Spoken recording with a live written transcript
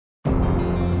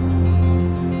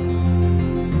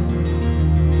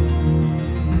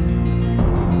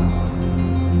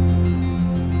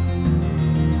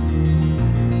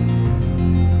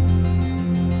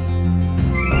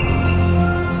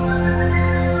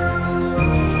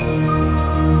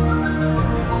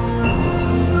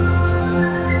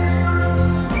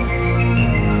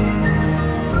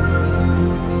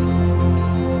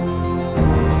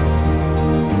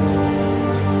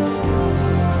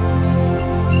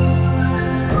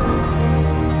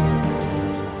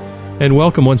And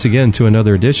welcome once again to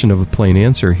another edition of A Plain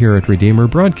Answer here at Redeemer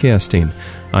Broadcasting.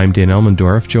 I'm Dan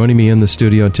Elmendorf. Joining me in the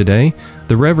studio today,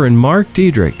 the Reverend Mark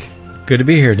Diedrich. Good to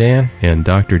be here, Dan. And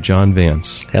Dr. John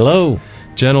Vance. Hello.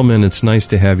 Gentlemen, it's nice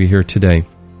to have you here today.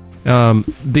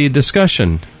 The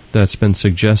discussion that's been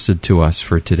suggested to us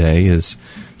for today is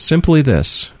simply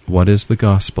this: what is the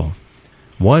gospel?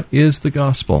 What is the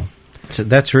gospel? So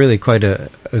that's really quite a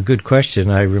good question.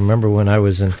 I remember when I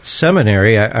was in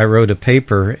seminary, I wrote a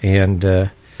paper, and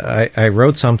I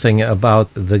wrote something about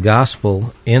the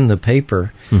gospel in the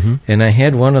paper, and I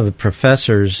had one of the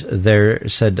professors there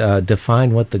said,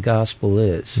 define what the gospel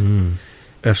is.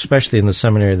 Especially in the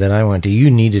seminary that I went to, you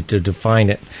needed to define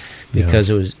it, because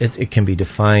it can be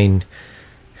defined.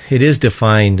 It is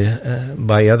defined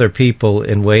by other people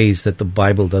in ways that the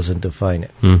Bible doesn't define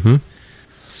it.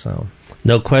 So,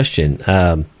 no question.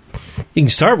 You can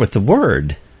start with the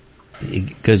word.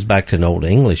 It goes back to an Old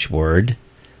English word,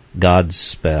 God's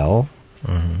spell,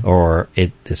 or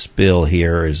the spiel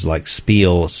here is like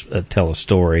spiel, tell a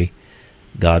story,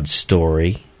 God's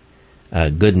story,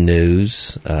 good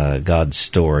news, God's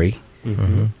story,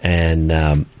 and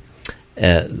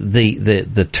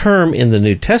the term in the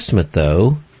New Testament,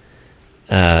 though,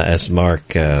 as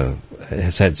Mark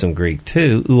has had some Greek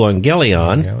too,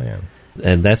 euangelion.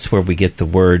 And that's where we get the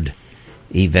word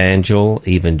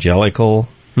evangelical,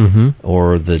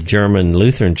 or the German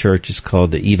Lutheran Church is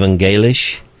called the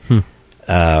evangelisch,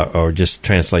 or just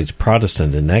translates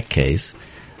Protestant in that case.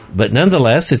 But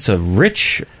nonetheless, it's a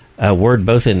rich word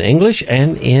both in English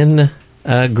and in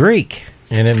Greek.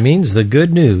 And it means the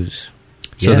good news.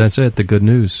 So that's it, the good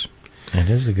news. It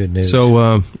is the good news.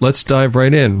 So let's dive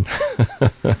right in.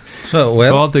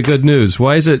 Call it the good news.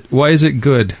 Why is it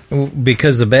good?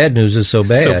 Because the bad news is so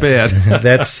bad. So bad.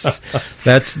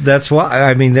 that's why.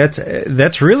 I mean,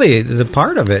 that's really the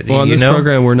part of it. Well, in this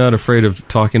program, we're not afraid of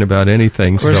talking about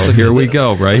anything. So here we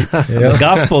go. Right? The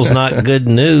gospel's not good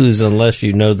news unless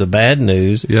you know the bad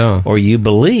news, or you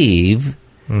believe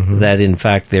that in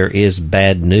fact there is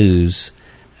bad news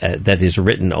that is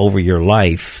written over your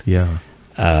life.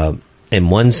 In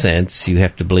one sense, you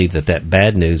have to believe that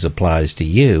bad news applies to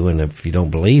you, and if you don't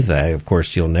believe that, of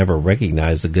course, you'll never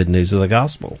recognize the good news of the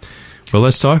gospel. Well,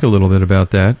 let's talk a little bit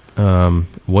about that.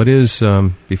 What is,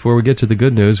 before we get to the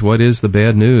good news, what is the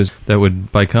bad news that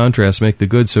would, by contrast, make the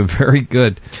good so very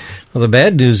good? Well, the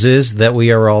bad news is that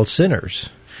we are all sinners,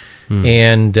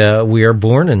 and we are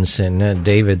born in sin.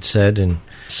 David said in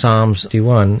Psalms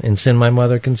 51, "In sin my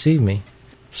mother conceived me."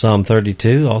 Psalm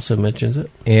 32 also mentions it.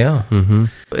 Yeah.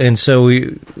 And so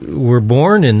we're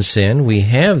born in sin. We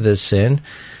have this sin.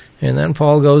 And then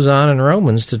Paul goes on in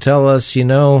Romans to tell us,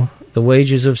 the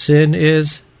wages of sin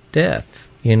is death.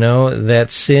 That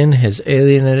sin has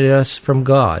alienated us from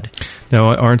God.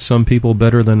 Now, aren't some people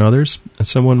better than others?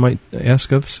 Someone might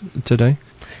ask us today.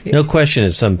 No question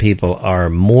that some people are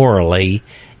morally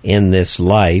in this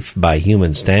life by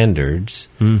human standards,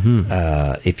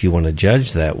 if you want to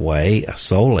judge that way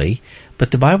solely.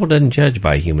 But the Bible doesn't judge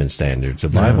by human standards. The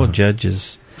Bible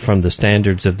judges from the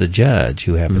standards of the judge,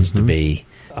 who happens to be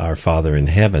our Father in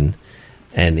heaven,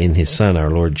 and in His Son, our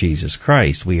Lord Jesus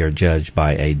Christ. We are judged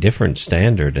by a different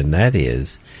standard, and that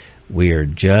is, we are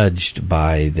judged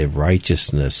by the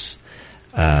righteousness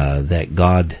that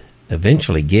God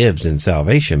eventually gives in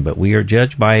salvation, but we are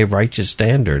judged by a righteous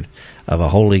standard of a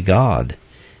holy God,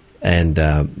 and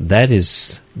that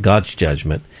is God's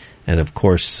judgment. And of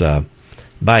course,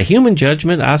 by human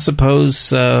judgment, I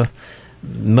suppose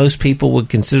most people would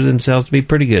consider themselves to be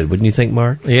pretty good. Wouldn't you think,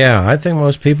 Mark? Yeah, I think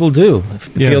most people do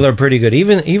feel they're pretty good.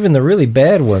 Even the really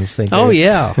bad ones think.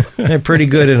 They're pretty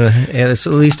good at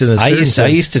least in a certain sense. I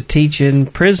used to teach in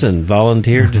prison,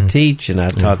 volunteered to teach, and I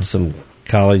taught some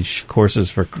college courses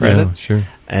for credit. Yeah, sure.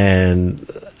 And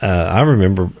I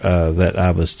remember that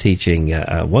I was teaching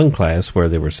one class where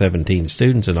there were 17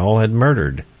 students and all had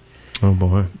murdered. Oh,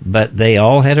 boy. But they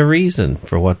all had a reason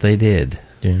for what they did.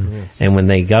 Yeah. And when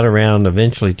they got around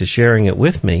eventually to sharing it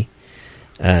with me,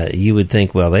 you would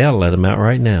think, well, they ought to let them out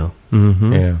right now.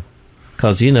 Yeah.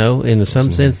 Because, in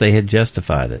some sense, they had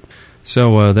justified it.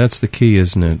 So that's the key,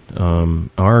 isn't it?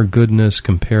 Our goodness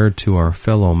compared to our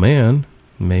fellow man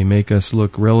may make us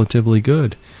look relatively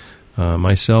good.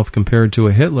 Myself compared to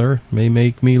a Hitler may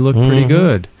make me look pretty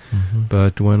good.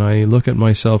 But when I look at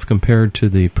myself compared to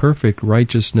the perfect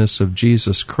righteousness of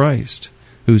Jesus Christ,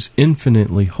 who's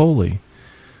infinitely holy,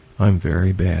 I'm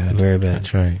very bad. Very bad.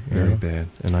 That's right. Very bad.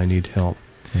 And I need help.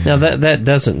 Now, that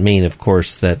doesn't mean, of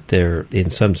course, that there, in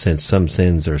some sense, some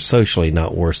sins are socially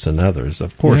not worse than others.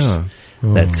 Of course,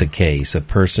 that's the case. A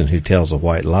person who tells a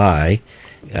white lie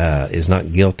is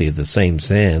not guilty of the same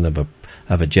sin of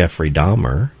a Jeffrey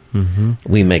Dahmer.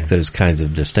 We make those kinds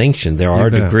of distinctions. There are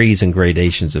bet. degrees and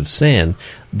gradations of sin,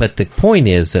 but the point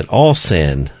is that all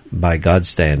sin, by God's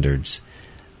standards,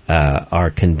 are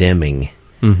condemning,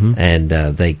 and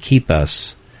they keep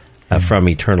us from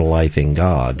eternal life in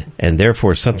God. And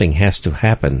therefore, something has to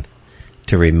happen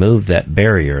to remove that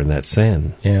barrier and that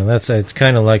sin. Yeah, it's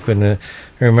kind of like when I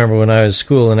remember when I was in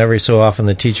school, and every so often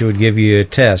the teacher would give you a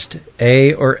test,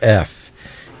 A or F.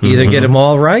 You either get them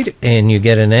all right and you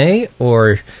get an A,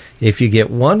 or if you get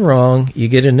one wrong, you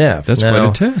get an F. That's quite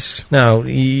a test. Now,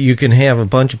 you can have a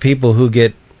bunch of people who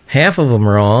get half of them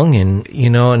wrong, and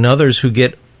and others who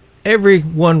get every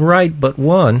one right but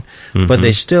one, but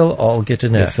they still all get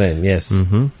an F. Yes.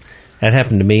 That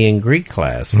happened to me in Greek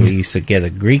class. We used to get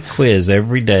a Greek quiz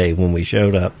every day when we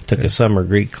showed up. Took a summer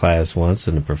Greek class once,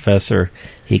 and the professor,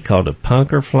 he called it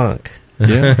punk or flunk.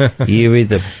 Yeah. You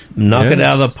either knock it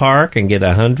out of the park and get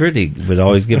 100. He would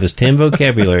always give us 10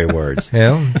 vocabulary words.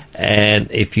 Yeah.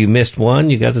 And if you missed one,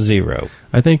 you got a 0.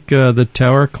 I think the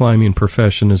tower climbing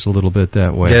profession is a little bit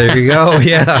that way. There you go.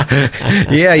 Yeah.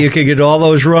 Yeah, you can get all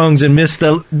those rungs and miss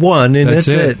the one, and that's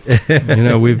it.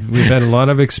 We've had a lot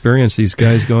of experience, these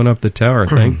guys going up the tower.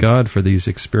 Thank God for these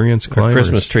experienced climbers.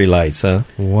 Christmas tree lights, huh?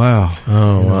 Wow.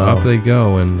 Oh, wow. Up they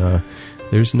go, and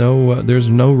there's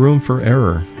no room for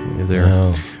error there.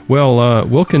 No. Well,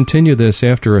 we'll continue this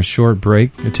after a short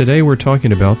break. Today we're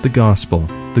talking about the gospel,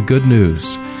 the good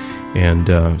news.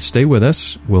 And stay with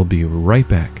us. We'll be right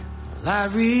back. I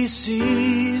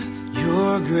receive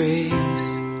your grace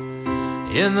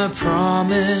in the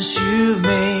promise you've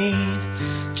made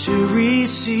to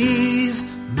receive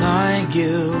my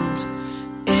guilt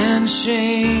and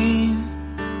shame.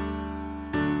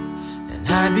 And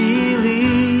I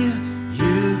believe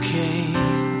you came.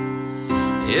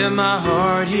 In my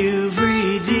heart you've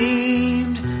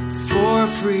redeemed for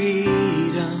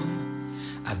freedom.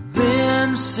 I've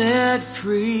been set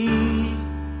free.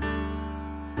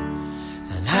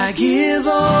 And I give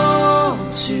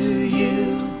all to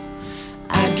you.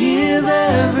 I give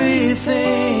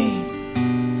everything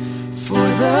for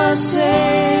the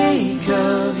sake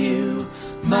of you,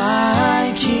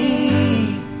 my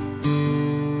King.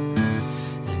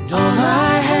 And all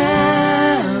I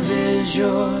have is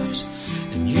yours,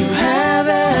 and you have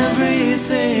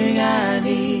everything I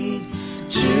need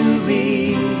to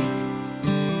be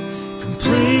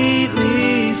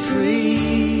completely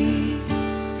free.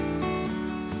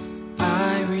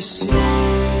 I receive.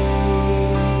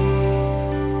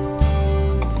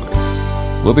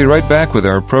 We'll be right back with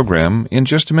our program in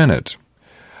just a minute.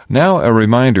 Now, a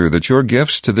reminder that your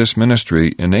gifts to this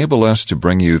ministry enable us to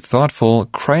bring you thoughtful,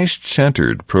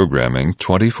 Christ-centered programming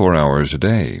 24 hours a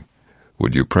day.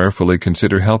 Would you prayerfully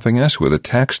consider helping us with a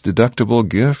tax-deductible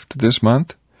gift this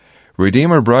month?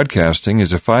 Redeemer Broadcasting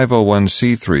is a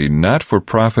 501c3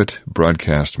 not-for-profit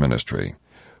broadcast ministry.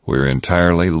 We're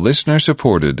entirely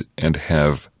listener-supported and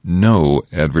have no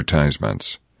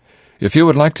advertisements. If you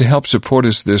would like to help support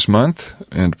us this month,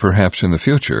 and perhaps in the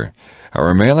future,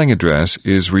 our mailing address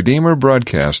is Redeemer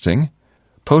Broadcasting,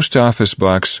 Post Office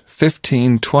Box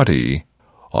 1520,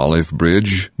 Olive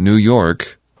Bridge, New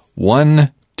York,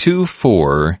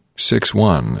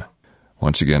 12461.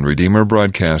 Once again, Redeemer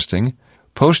Broadcasting,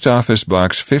 Post Office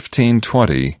Box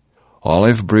 1520,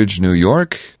 Olive Bridge, New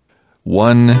York,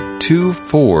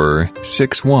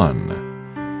 12461.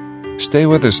 Stay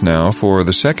with us now for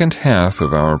the second half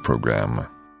of our program.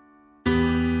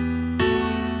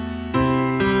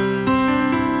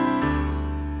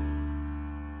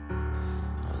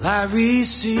 I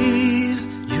receive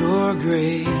your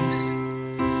grace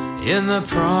in the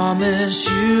promise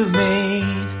you've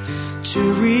made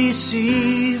to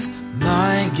receive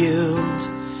my guilt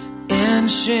and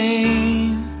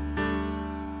shame.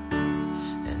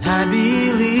 And I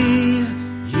believe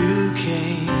you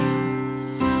came.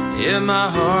 In my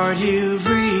heart you've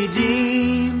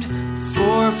redeemed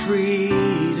for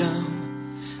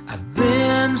freedom. I've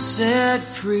been set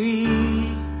free.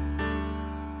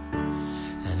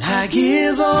 And I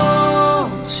give all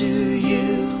to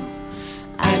you.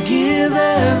 I give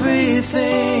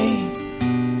everything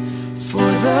for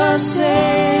the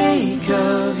sake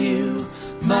of you,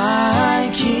 my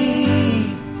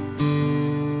King.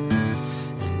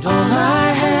 And all I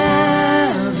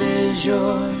have is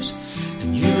yours,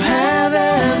 and you have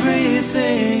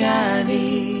everything I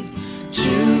need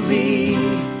to be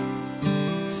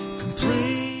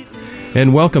complete.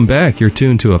 And welcome back. You're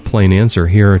tuned to A Plain Answer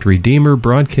here at Redeemer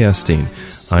Broadcasting.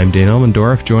 I'm Dane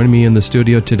Elmendorf. Joining me in the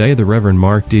studio today, the Reverend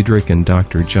Mark Diedrich and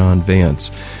Dr. John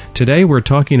Vance. Today we're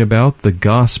talking about the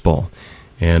gospel,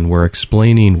 and we're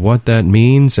explaining what that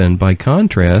means, and by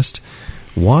contrast,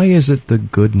 Why is it the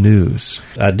good news?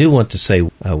 I do want to say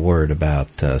a word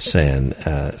about sin.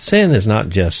 Sin is not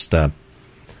just a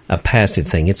passive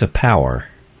thing; it's a power.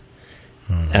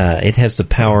 It has the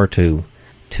power to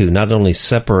not only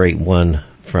separate one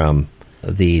from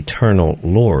the eternal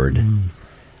Lord,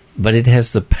 but it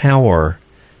has the power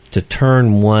to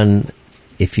turn one,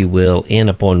 if you will, in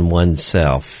upon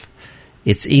oneself.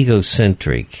 It's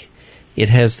egocentric. It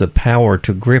has the power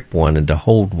to grip one and to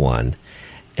hold one.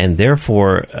 And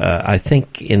therefore, I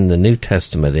think in the New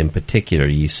Testament in particular,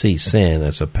 you see sin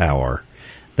as a power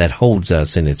that holds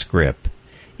us in its grip.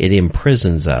 It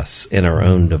imprisons us in our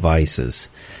own devices.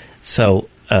 So,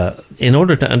 in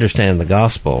order to understand the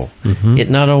gospel, it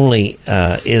not only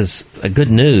is a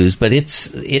good news, but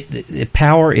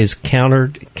power is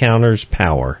counters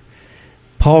power.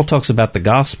 Paul talks about the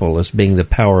gospel as being the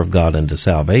power of God unto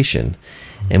salvation.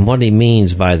 And what he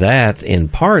means by that, in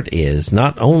part, is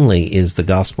not only is the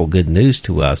gospel good news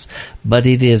to us, but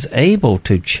it is able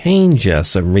to change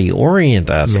us and reorient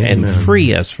us and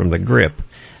free us from the grip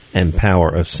and power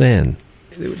of sin.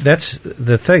 That's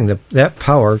the thing. That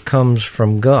power comes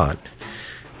from God.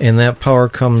 And that power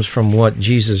comes from what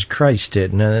Jesus Christ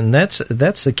did. And that's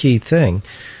the key thing.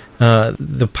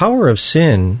 The power of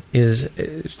sin is,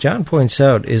 as John points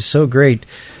out, is so great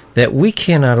that we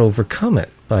cannot overcome it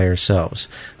by ourselves.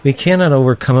 We cannot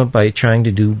overcome it by trying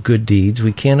to do good deeds.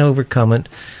 We can't overcome it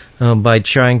by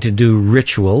trying to do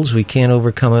rituals. We can't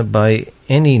overcome it by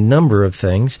any number of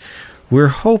things. We're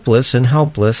hopeless and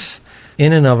helpless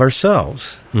in and of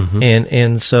ourselves.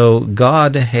 And so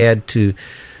God had to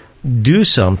do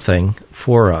something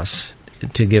for us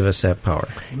to give us that power.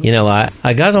 You know,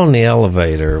 I got on the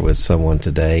elevator with someone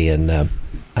today, and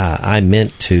I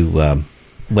meant to,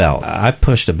 I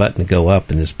pushed a button to go up,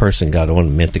 and this person got on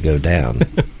and meant to go down.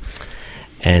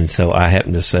 And so I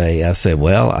happened to say, I said,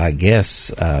 well, I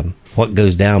guess what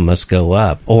goes down must go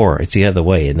up, or it's the other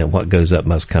way, and then what goes up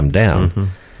must come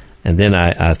down. And then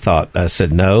I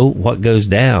said, no, what goes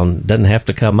down doesn't have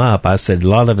to come up. I said, a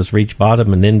lot of us reach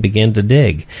bottom and then begin to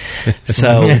dig.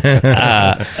 So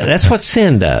that's what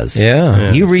sin does.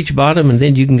 Yeah. You reach bottom and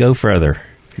then you can go further.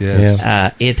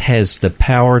 Yes. It has the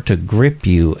power to grip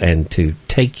you and to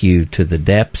take you to the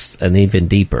depths and even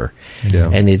deeper.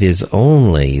 Yeah. And it is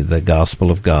only the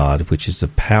gospel of God, which is the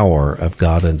power of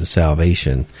God unto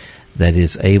salvation, that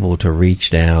is able to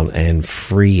reach down and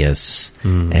free us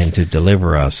and to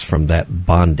deliver us from that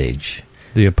bondage.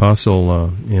 The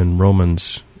apostle in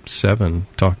Romans 7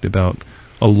 talked about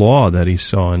a law that he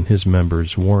saw in his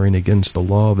members warring against the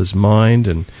law of his mind,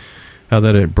 and how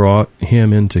that it brought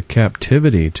him into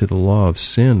captivity to the law of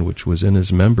sin which was in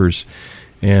his members.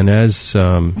 And as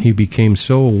he became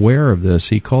so aware of this,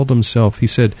 he called himself, he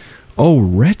said, "O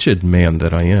wretched man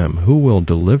that I am, who will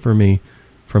deliver me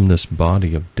from this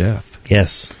body of death?"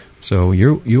 Yes. So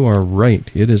you are right.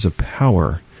 It is a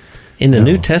power. In the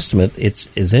New Testament, it's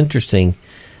interesting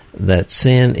that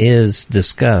sin is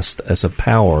discussed as a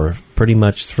power pretty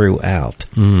much throughout,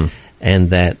 and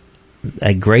that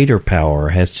a greater power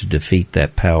has to defeat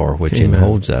that power which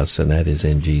enholds us, and that is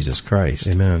in Jesus Christ.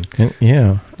 Amen.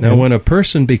 Yeah. Now, when a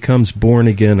person becomes born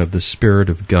again of the Spirit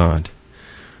of God,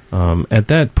 at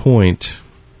that point,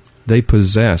 they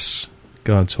possess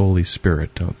God's Holy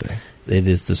Spirit, don't they? It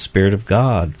is the Spirit of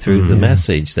God through the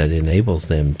message that enables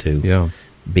them to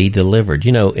be delivered.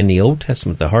 You know, in the Old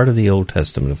Testament, the heart of the Old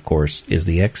Testament, of course, is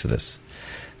the Exodus.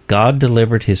 God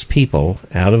delivered his people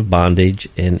out of bondage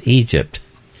in Egypt.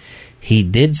 He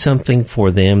did something for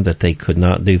them that they could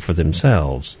not do for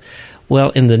themselves.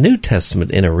 Well, in the New Testament,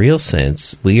 in a real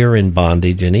sense, we are in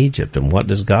bondage in Egypt. And what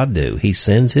does God do? He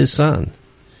sends his Son.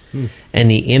 And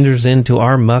he enters into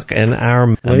our muck and our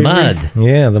mud.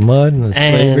 Yeah, the mud and the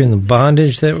slavery and the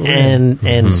bondage that we're in.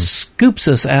 And scoops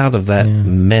us out of that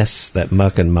mess, that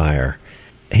muck and mire.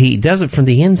 He does it from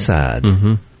the inside.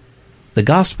 The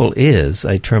gospel is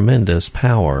a tremendous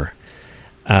power.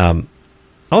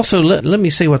 Also, let me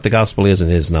say what the gospel is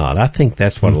and is not. I think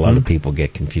that's what a lot of people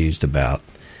get confused about.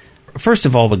 First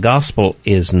of all, the gospel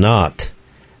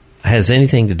has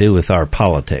anything to do with our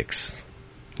politics.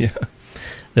 Yeah.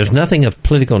 There's nothing of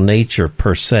political nature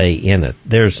per se in it.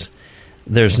 There's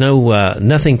no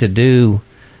nothing to do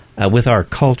with our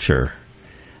culture.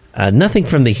 Nothing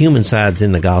from the human side's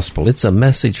in the gospel. It's a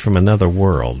message from another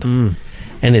world, and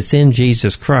it's in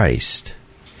Jesus Christ.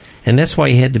 And that's why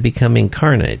he had to become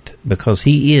incarnate, because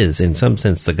he is, in some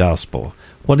sense, the gospel.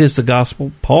 What is the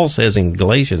gospel? Paul says in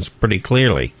Galatians pretty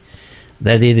clearly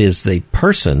that it is the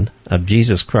person of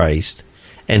Jesus Christ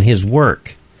and his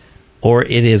work, or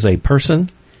it is a person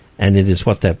and it is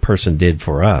what that person did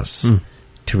for us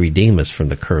to redeem us from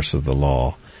the curse of the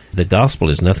law The gospel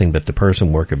is nothing but the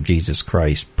person work of Jesus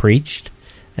Christ preached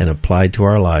and applied to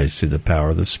our lives through the power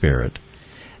of the Spirit.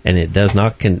 And it does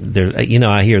not,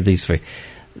 I hear these,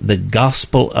 the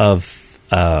gospel of,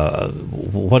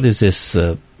 what is this,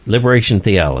 liberation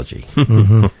theology,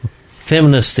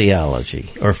 feminist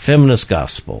theology, or feminist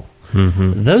gospel.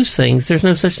 Those things, there's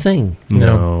no such thing.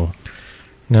 No.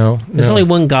 There's only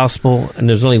one gospel, and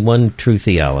there's only one true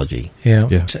theology. Yeah.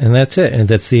 And that's it. And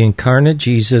that's the incarnate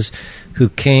Jesus who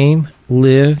came,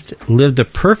 lived a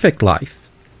perfect life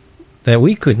that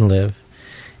we couldn't live,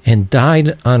 and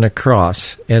died on a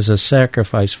cross as a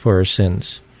sacrifice for our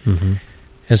sins,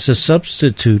 as a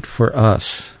substitute for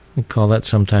us. We call that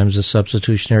sometimes the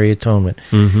substitutionary atonement.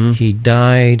 He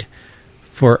died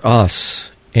for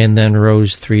us and then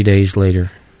rose 3 days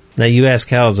later. Now, you ask,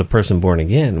 how is a person born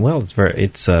again? Well,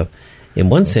 it's in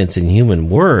one sense, in human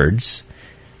words,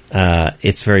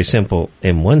 it's very simple.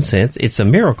 In one sense, it's a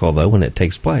miracle, though, when it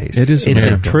takes place. It's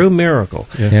a true miracle.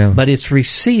 Yeah. But it's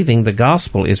receiving, the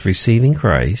gospel is receiving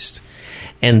Christ,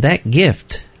 and that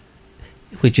gift,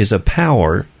 which is a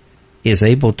power, is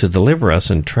able to deliver us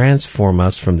and transform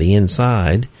us from the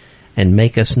inside and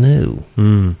make us new.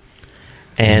 And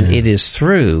it is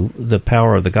through the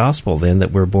power of the gospel, then,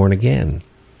 that we're born again.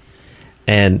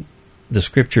 And the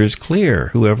Scripture is clear.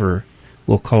 Whoever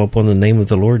will call upon the name of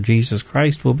the Lord Jesus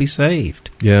Christ will be saved.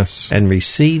 Yes. And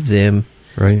receive them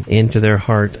right into their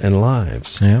heart and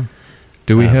lives. Yeah.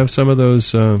 Do we have some of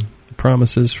those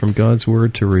promises from God's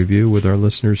Word to review with our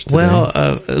listeners today?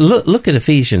 Uh, Well, look at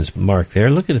Ephesians, Mark, there.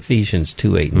 Look at Ephesians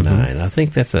 2:8 and 9. I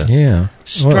think that's a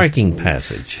striking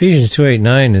passage. Ephesians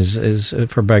 2:8-9 is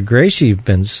for by grace you've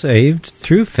been saved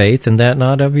through faith, and that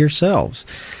not of yourselves.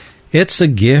 It's a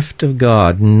gift of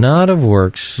God, not of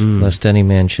works, lest any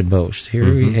man should boast.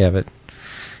 Here we have it.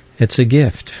 It's a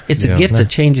gift. It's a gift that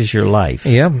changes your life.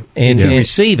 Yeah. And if you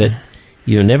receive it,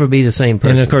 you'll never be the same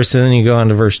person. And, of course, then you go on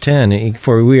to verse 10.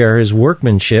 For we are his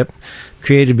workmanship,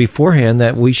 created beforehand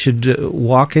that we should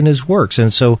walk in his works.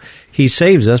 And so he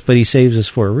saves us, but he saves us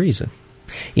for a reason.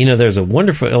 You know, there's a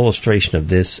wonderful illustration of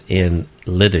this in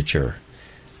literature.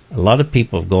 A lot of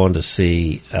people have gone to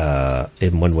see,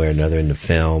 in one way or another, in the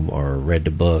film, or read the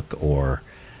book, or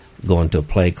gone to a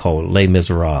play called Les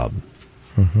Miserables.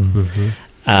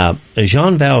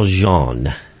 Jean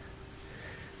Valjean,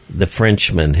 the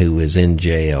Frenchman who is in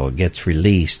jail, gets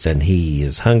released, and he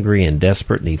is hungry and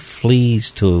desperate, and he flees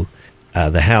to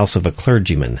the house of a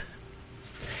clergyman.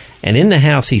 And in the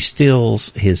house, he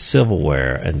steals his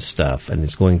silverware and stuff, and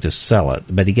is going to sell it,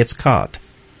 but he gets caught.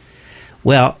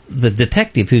 Well, the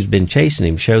detective who's been chasing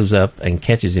him shows up and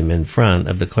catches him in front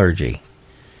of the clergy.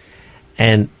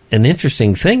 And an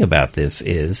interesting thing about this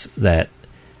is that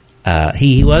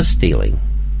he was stealing.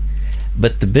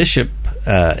 But the bishop,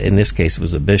 in this case it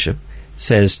was a bishop,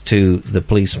 says to the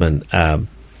policeman,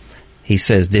 he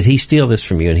says, "Did he steal this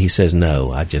from you?" And he says,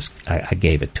 "No, I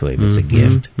gave it to him as a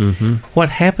gift."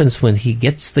 What happens when he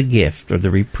gets the gift or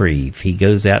the reprieve? He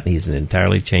goes out and he's an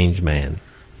entirely changed man.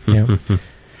 Yeah.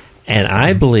 And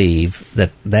I believe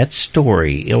that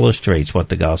story illustrates what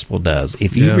the gospel does.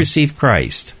 If you receive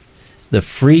Christ, the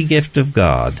free gift of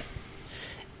God,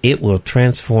 it will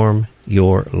transform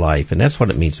your life. And that's what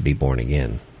it means to be born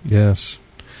again. Yes.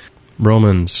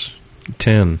 Romans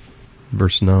 10,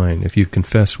 verse 9. If you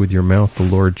confess with your mouth the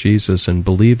Lord Jesus and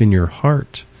believe in your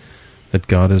heart that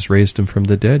God has raised him from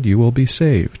the dead, you will be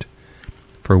saved.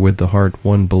 For with the heart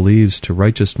one believes to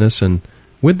righteousness, and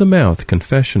with the mouth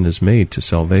confession is made to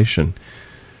salvation.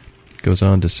 It goes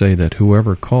on to say that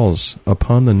whoever calls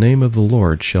upon the name of the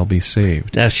Lord shall be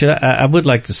saved. Now, I would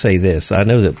like to say this. I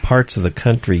know that parts of the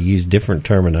country use different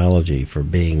terminology for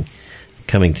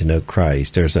coming to know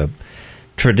Christ. There's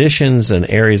traditions and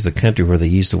areas of the country where they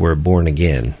use the word born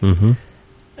again.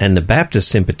 And the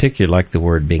Baptists in particular like the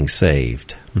word being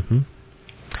saved.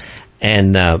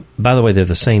 And by the way, they're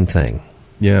the same thing.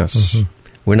 Yes.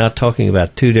 We're not talking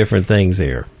about two different things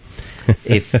here.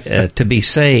 If to be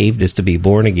saved is to be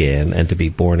born again, and to be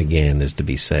born again is to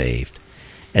be saved.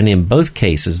 And in both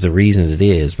cases, the reason it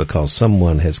is because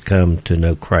someone has come to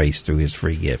know Christ through his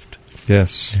free gift.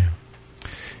 Yes.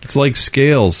 It's like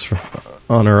scales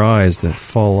on our eyes that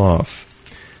fall off.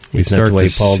 Isn't that the way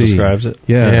Paul describes it?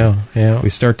 Yeah. Yeah.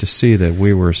 We start to see that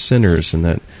we were sinners, and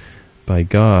that by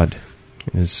God,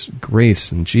 his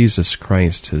grace and Jesus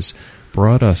Christ has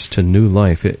brought us to new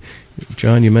life.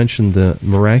 John, you mentioned the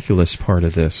miraculous part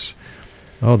of this.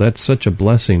 Oh, that's such a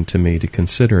blessing to me to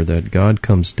consider that God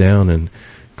comes down and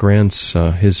grants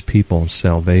his people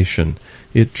salvation.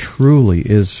 It truly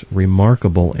is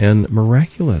remarkable and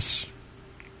miraculous.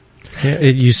 Yeah,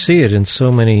 you see it in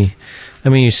so many. I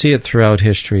mean, you see it throughout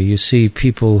history. You see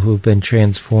people who've been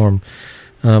transformed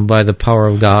by the power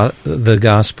of the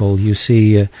gospel. You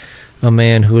see a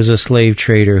man who was a slave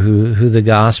trader who the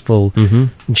gospel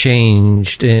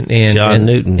changed, and John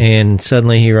Newton, and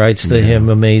suddenly he writes the hymn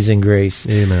 "Amazing Grace."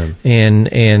 Amen.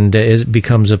 And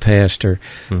becomes a pastor.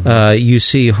 You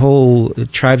see whole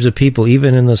tribes of people,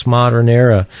 even in this modern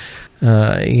era.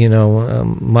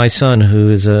 My son,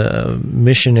 who is a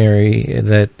missionary,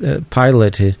 that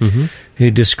pilot,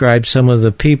 who described some of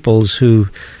the peoples who,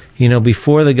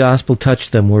 before the gospel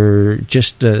touched them, were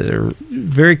just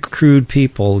very crude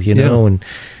people,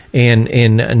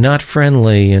 and not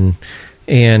friendly,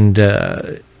 and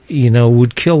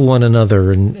would kill one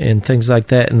another and things like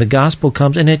that. And the gospel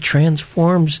comes and it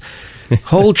transforms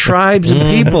whole tribes and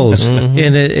peoples,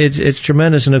 and it's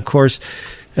tremendous. And of course,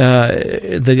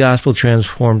 the gospel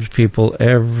transforms people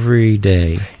every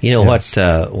day. What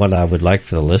I would like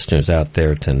for the listeners out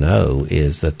there to know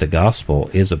is that the gospel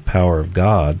is a power of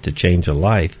God to change a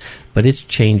life, but it's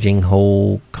changing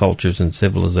whole cultures and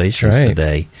civilizations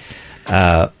today.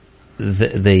 The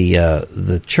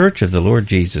Church of the Lord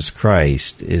Jesus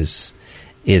Christ is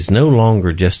no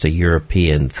longer just a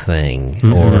European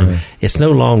thing, or it's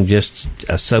no longer just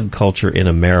a subculture in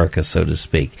America, so to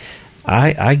speak.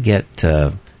 I get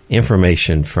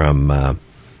information from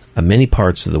many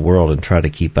parts of the world and try to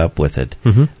keep up with it.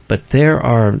 But there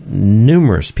are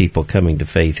numerous people coming to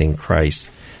faith in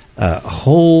Christ.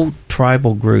 Whole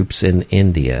tribal groups in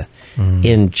India.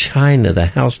 In China, the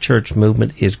house church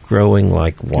movement is growing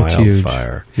like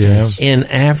wildfire. In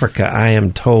Africa, I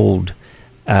am told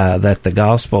that the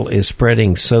gospel is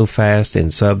spreading so fast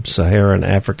in sub-Saharan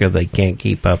Africa they can't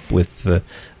keep up with the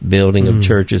building of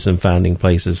churches and finding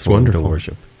places for them to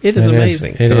worship. It is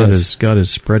amazing. God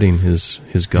is spreading His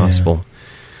gospel. Yeah.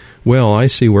 Well, I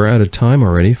see we're out of time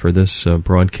already for this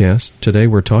broadcast. Today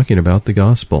we're talking about the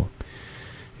gospel.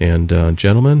 And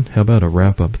gentlemen, how about a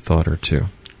wrap-up thought or two?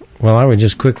 Well, I would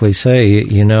just quickly say,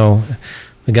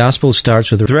 the gospel starts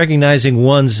with recognizing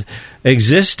one's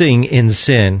existing in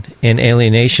sin and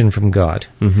alienation from God,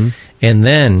 and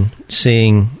then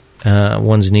seeing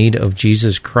one's need of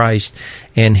Jesus Christ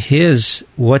and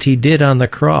what He did on the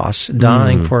cross,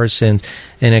 dying for our sins,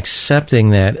 and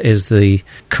accepting that as the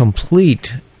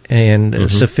complete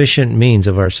and sufficient means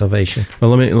of our salvation.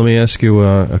 Well, let me ask you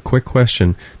a quick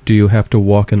question. Do you have to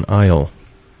walk an aisle?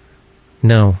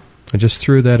 No. I just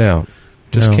threw that out.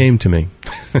 Just came to me.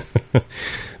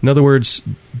 In other words,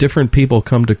 different people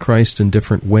come to Christ in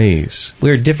different ways.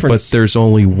 We're different, but there's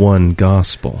only one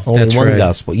gospel. Only one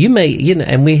gospel. You may,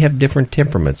 and we have different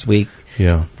temperaments. It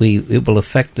will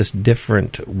affect us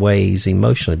different ways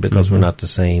emotionally because we're not the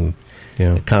same,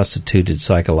 constituted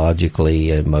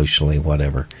psychologically, emotionally,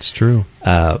 whatever. It's true.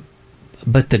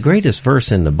 But the greatest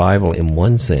verse in the Bible, in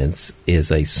one sense,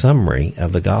 is a summary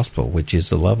of the gospel, which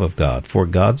is the love of God. For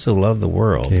God so loved the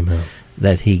world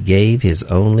that He gave His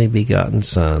only begotten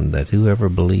Son, that whoever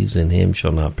believes in Him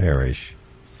shall not perish,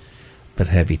 but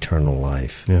have eternal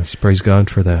life. Yes, praise God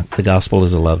for that. The gospel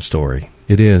is a love story.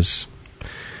 It is.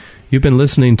 You've been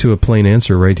listening to A Plain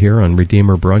Answer right here on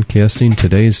Redeemer Broadcasting.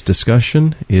 Today's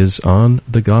discussion is on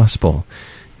the gospel.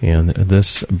 And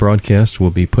this broadcast will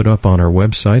be put up on our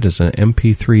website as an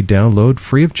MP3 download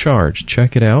free of charge.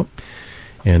 Check it out.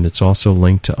 And it's also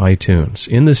linked to iTunes.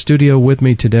 In the studio with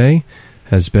me today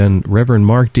has been Reverend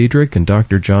Mark Diedrich and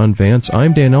Dr. John Vance.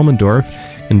 I'm Dan Elmendorf,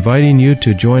 inviting you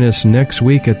to join us next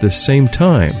week at the same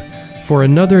time for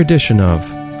another edition of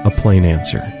A Plain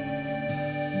Answer.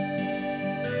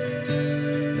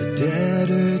 A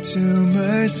debtor to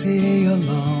mercy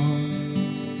alone,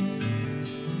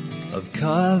 of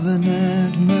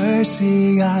covenant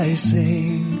mercy I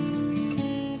sing.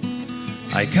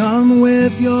 I come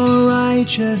with your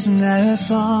righteousness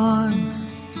on,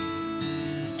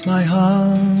 my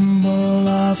humble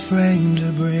offering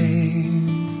to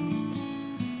bring.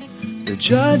 The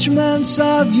judgments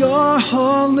of your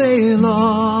holy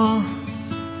law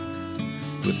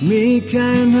with me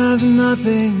can have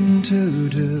nothing to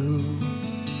do.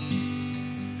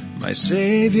 My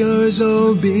Savior's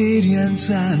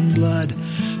obedience and blood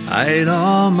hide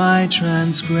all my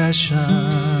transgression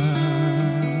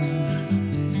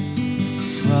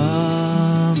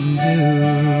from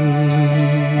view.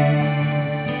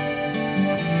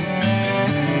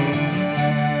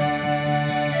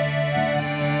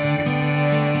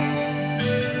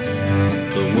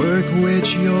 The work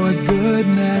which your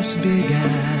goodness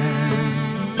began,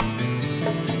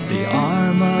 the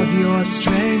arm of your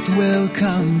strength will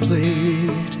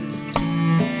complete.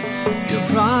 Your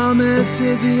promise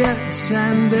is yes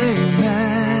and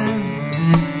amen,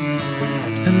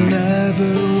 and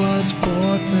never was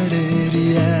forfeited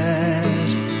yet.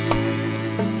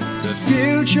 The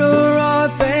future are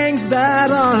things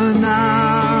that are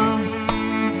now,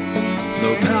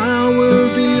 no power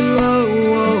below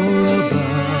or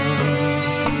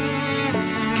above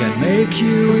can make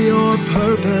you your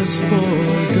purpose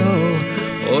forego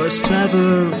or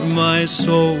sever my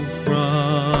soul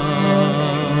from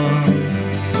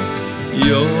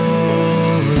your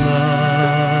love.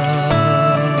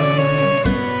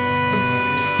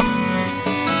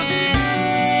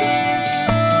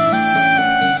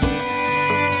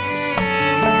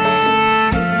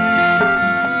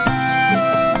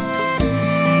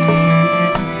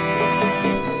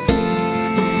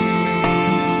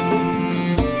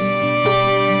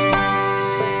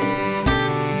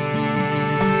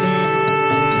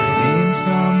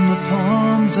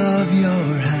 Of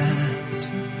your hands,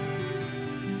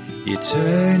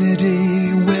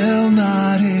 eternity will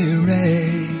not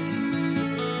erase.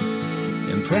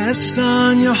 Impressed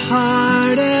on your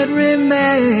heart it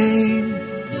remains,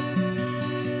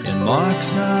 in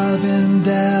marks of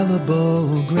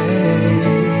indelible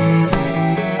grace.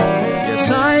 Yes,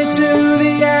 I to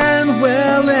the end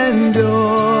will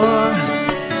endure,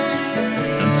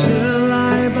 until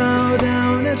I bow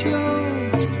down at your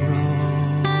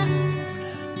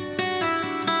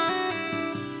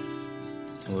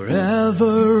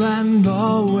forever and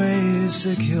always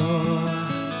secure,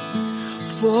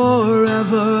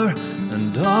 forever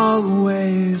and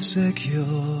always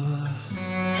secure,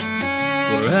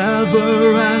 forever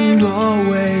and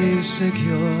always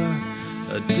secure,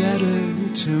 a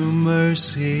debtor to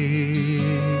mercy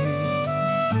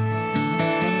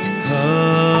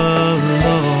alone.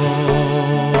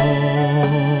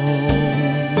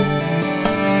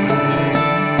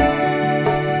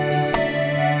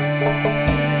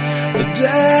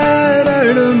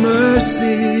 Debtor to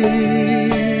mercy